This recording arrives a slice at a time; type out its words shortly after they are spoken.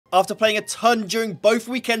After playing a ton during both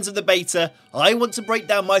weekends of the beta, I want to break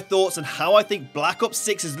down my thoughts on how I think Black Ops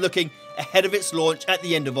 6 is looking ahead of its launch at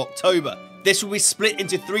the end of October. This will be split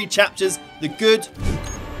into 3 chapters: the good,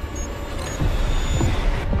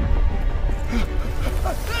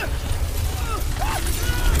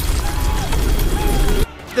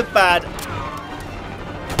 the bad,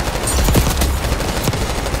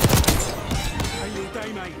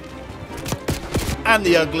 and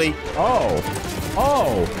the ugly.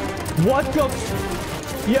 Oh, what the?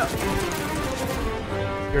 Yeah.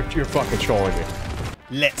 You're fucking trolling me.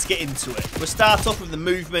 Let's get into it. We'll start off with the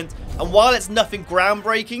movement, and while it's nothing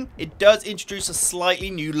groundbreaking, it does introduce a slightly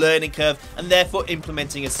new learning curve and therefore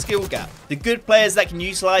implementing a skill gap. The good players that can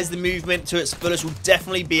utilize the movement to its fullest will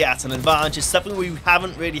definitely be at an advantage. It's something we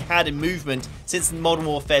haven't really had in movement since Modern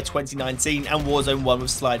Warfare 2019 and Warzone 1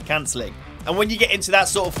 with slide cancelling. And when you get into that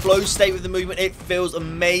sort of flow state with the movement, it feels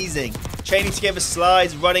amazing. Chaining together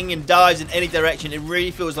slides, running and dives in any direction, it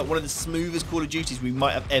really feels like one of the smoothest Call of Duties we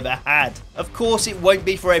might have ever had. Of course, it won't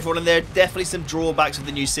be for everyone, and there are definitely some drawbacks with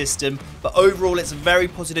the new system, but overall it's a very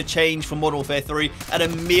positive change from Modern Warfare 3 and a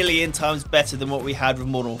million times better than what we had with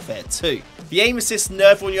Modern Warfare 2. The aim assist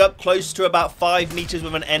nerf when you're up close to about 5 meters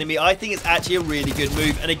with an enemy, I think it's actually a really good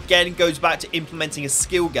move, and again goes back to implementing a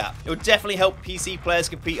skill gap. It will definitely help PC players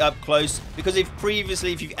compete up close, because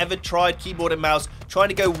if you've ever tried keyboard and mouse trying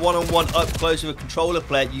to go one-on-one up close with a controller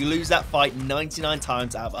player, you lose that fight 99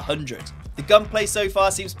 times out of 100. The gunplay so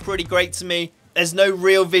far seems pretty great to me. There's no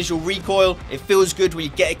real visual recoil. It feels good when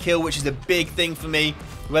you get a kill, which is a big thing for me.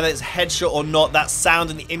 Whether it's a headshot or not, that sound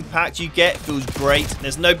and the impact you get feels great.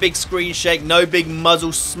 There's no big screen shake, no big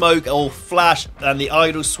muzzle smoke or flash, and the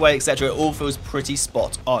idle sway, etc. It all feels pretty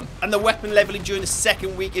spot on. And the weapon leveling during the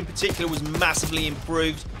second week in particular was massively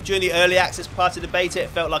improved. During the early access part of the beta, it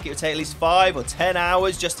felt like it would take at least 5 or 10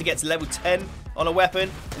 hours just to get to level 10 on a weapon.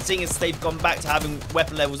 And seeing as they've gone back to having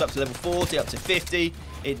weapon levels up to level 40, up to 50,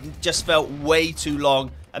 it just felt way too long.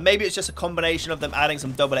 And maybe it's just a combination of them adding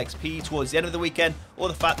some double XP towards the end of the weekend, or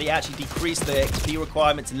the fact they actually decreased the XP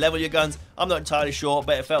requirement to level your guns. I'm not entirely sure,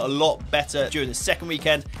 but it felt a lot better during the second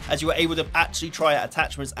weekend as you were able to actually try out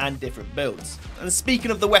attachments and different builds. And speaking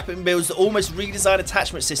of the weapon builds, the almost redesigned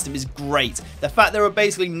attachment system is great. The fact there are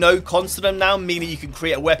basically no cons to them now, meaning you can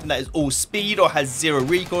create a weapon that is all speed or has 0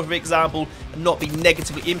 recoil, for example, and not be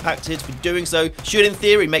negatively impacted for doing so, should in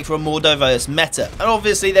theory make for a more diverse meta. And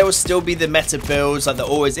obviously there will still be the meta builds like there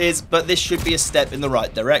always is, but this should be a step in the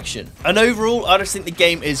right direction. And overall, I just think the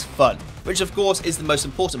game is fun, which of course is the most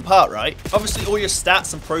important part, right? Obviously all your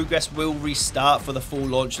stats and progress will restart for the full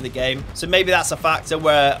launch of the game, so maybe that's a factor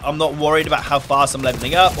where I'm not worried about how fast I'm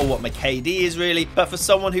leveling up or what my KD is really, but for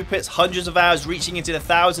someone who puts hundreds of hours reaching into the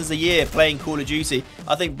thousands a year playing Call of Duty,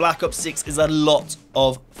 I think Black Ops 6 is a lot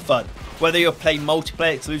of fun. Whether you're playing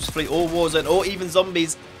multiplayer exclusively or Warzone or even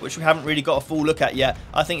Zombies, which we haven't really got a full look at yet,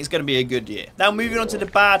 I think it's going to be a good year. Now moving on to the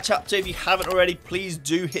bad chapter, if you haven't already, please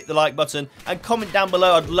do hit the like button and comment down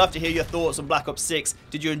below. I'd love to hear your thoughts on Black Ops 6.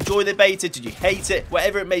 Did you enjoy the beta? Did you hate it?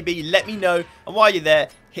 Whatever it may be, let me know. And while you're there,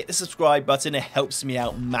 hit the subscribe button. It helps me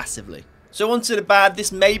out massively. So on to the bad.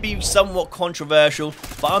 This may be somewhat controversial,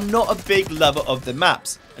 but I'm not a big lover of the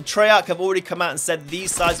maps. And Treyarch have already come out and said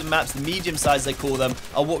these size of maps, the medium size they call them,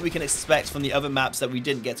 are what we can expect from the other maps that we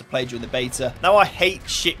didn't get to play during the beta. Now I hate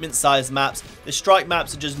shipment sized maps. The strike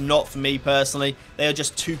maps are just not for me personally. They are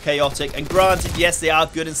just too chaotic, and granted, yes, they are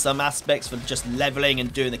good in some aspects for just leveling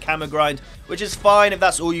and doing the camo grind, which is fine if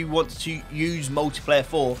that's all you want to use multiplayer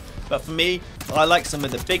for. But for me, I like some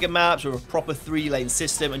of the bigger maps with a proper 3-lane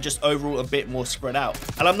system and just overall a bit more spread out.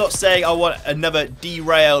 And I'm not saying I want another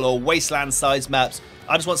derail or wasteland sized maps.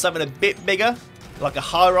 I just want something a bit bigger, like a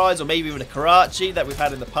high-rise or maybe even a Karachi that we've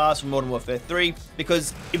had in the past from Modern Warfare 3,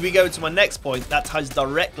 because if we go to my next point, that ties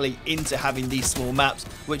directly into having these small maps,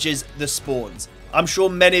 which is the spawns. I'm sure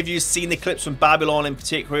many of you have seen the clips from Babylon in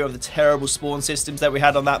particular of the terrible spawn systems that we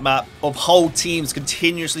had on that map, of whole teams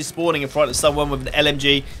continuously spawning in front of someone with an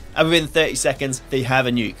LMG, and within 30 seconds they have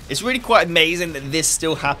a nuke. It's really quite amazing that this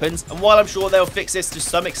still happens, and while I'm sure they'll fix this to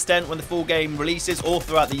some extent when the full game releases or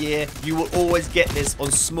throughout the year, you will always get this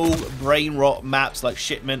on small brain rot maps like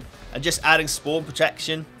Shipment, and just adding spawn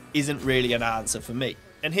protection isn't really an answer for me.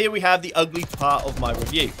 And here we have the ugly part of my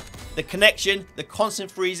review. The connection, the constant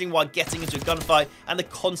freezing while getting into a gunfight, and the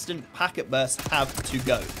constant packet bursts have to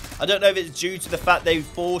go. I don't know if it's due to the fact they've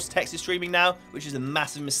forced text streaming now, which is a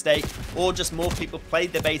massive mistake, or just more people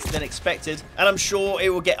played the beta than expected, and I'm sure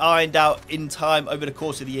it will get ironed out in time over the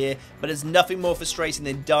course of the year, but there's nothing more frustrating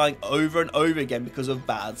than dying over and over again because of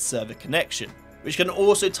bad server connection. Which can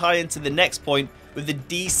also tie into the next point, with the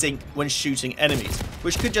desync when shooting enemies,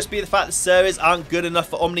 which could just be the fact that servers aren't good enough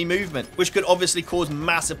for Omni movement, which could obviously cause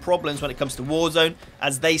massive problems when it comes to Warzone,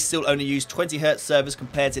 as they still only use 20Hz servers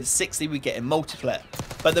compared to the 60 we get in multiplayer.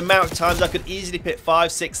 But the amount of times I could easily put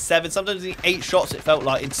 5, 6, 7, sometimes even 8 shots it felt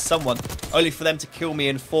like into someone, only for them to kill me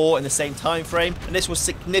in 4 in the same time frame, and this was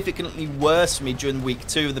significantly worse for me during week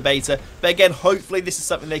 2 of the beta. But again, hopefully this is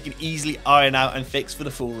something they can easily iron out and fix for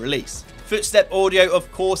the full release. Footstep audio,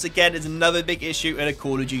 of course, again is another big issue in a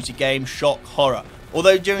Call of Duty game, shock horror.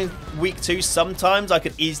 Although during week 2 sometimes I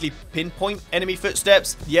could easily pinpoint enemy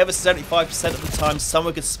footsteps, the other 75% of the time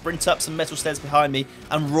someone could sprint up some metal stairs behind me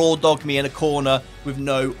and raw dog me in a corner with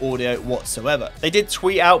no audio whatsoever. They did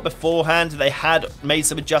tweet out beforehand they had made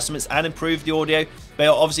some adjustments and improved the audio, but it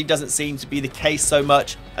obviously doesn't seem to be the case so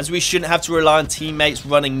much, as we shouldn't have to rely on teammates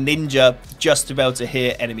running ninja just to be able to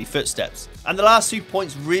hear enemy footsteps. And the last 2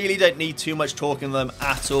 points really don't need too much talking on them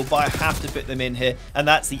at all, but I have to fit them in here, and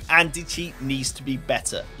that's the anti-cheat needs to be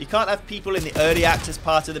better. You can't have people in the early access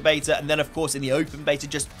part of the beta and then of course in the open beta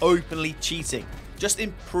just openly cheating. Just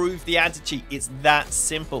improve the anti-cheat, it's that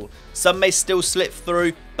simple. Some may still slip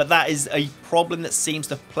through, but that is a problem that seems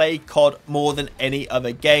to plague COD more than any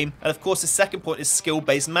other game. And of course the second point is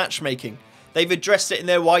skill-based matchmaking. They've addressed it in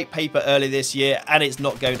their white paper earlier this year, and it's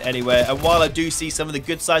not going anywhere. And while I do see some of the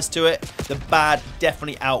good sides to it, the bad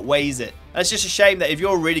definitely outweighs it. And it's just a shame that if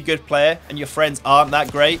you're a really good player and your friends aren't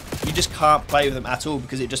that great, you just can't play with them at all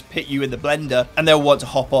because it just pit you in the blender and they'll want to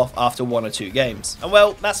hop off after 1 or 2 games. And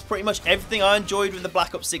well, that's pretty much everything I enjoyed with the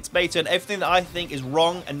Black Ops 6 beta and everything that I think is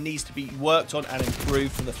wrong and needs to be worked on and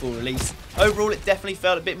improved for the full release. Overall, it definitely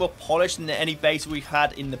felt a bit more polished than any beta we've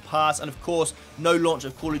had in the past, and of course, no launch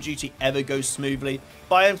of Call of Duty ever goes smoothly.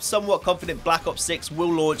 But I am somewhat confident Black Ops 6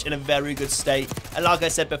 will launch in a very good state, and like I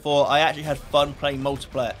said before, I actually had fun playing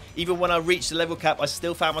multiplayer. Even when I reached the level cap, I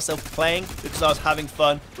still found myself playing because I was having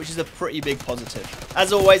fun, which is a pretty big positive.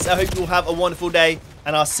 As always, I hope you all have a wonderful day,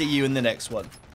 and I'll see you in the next one.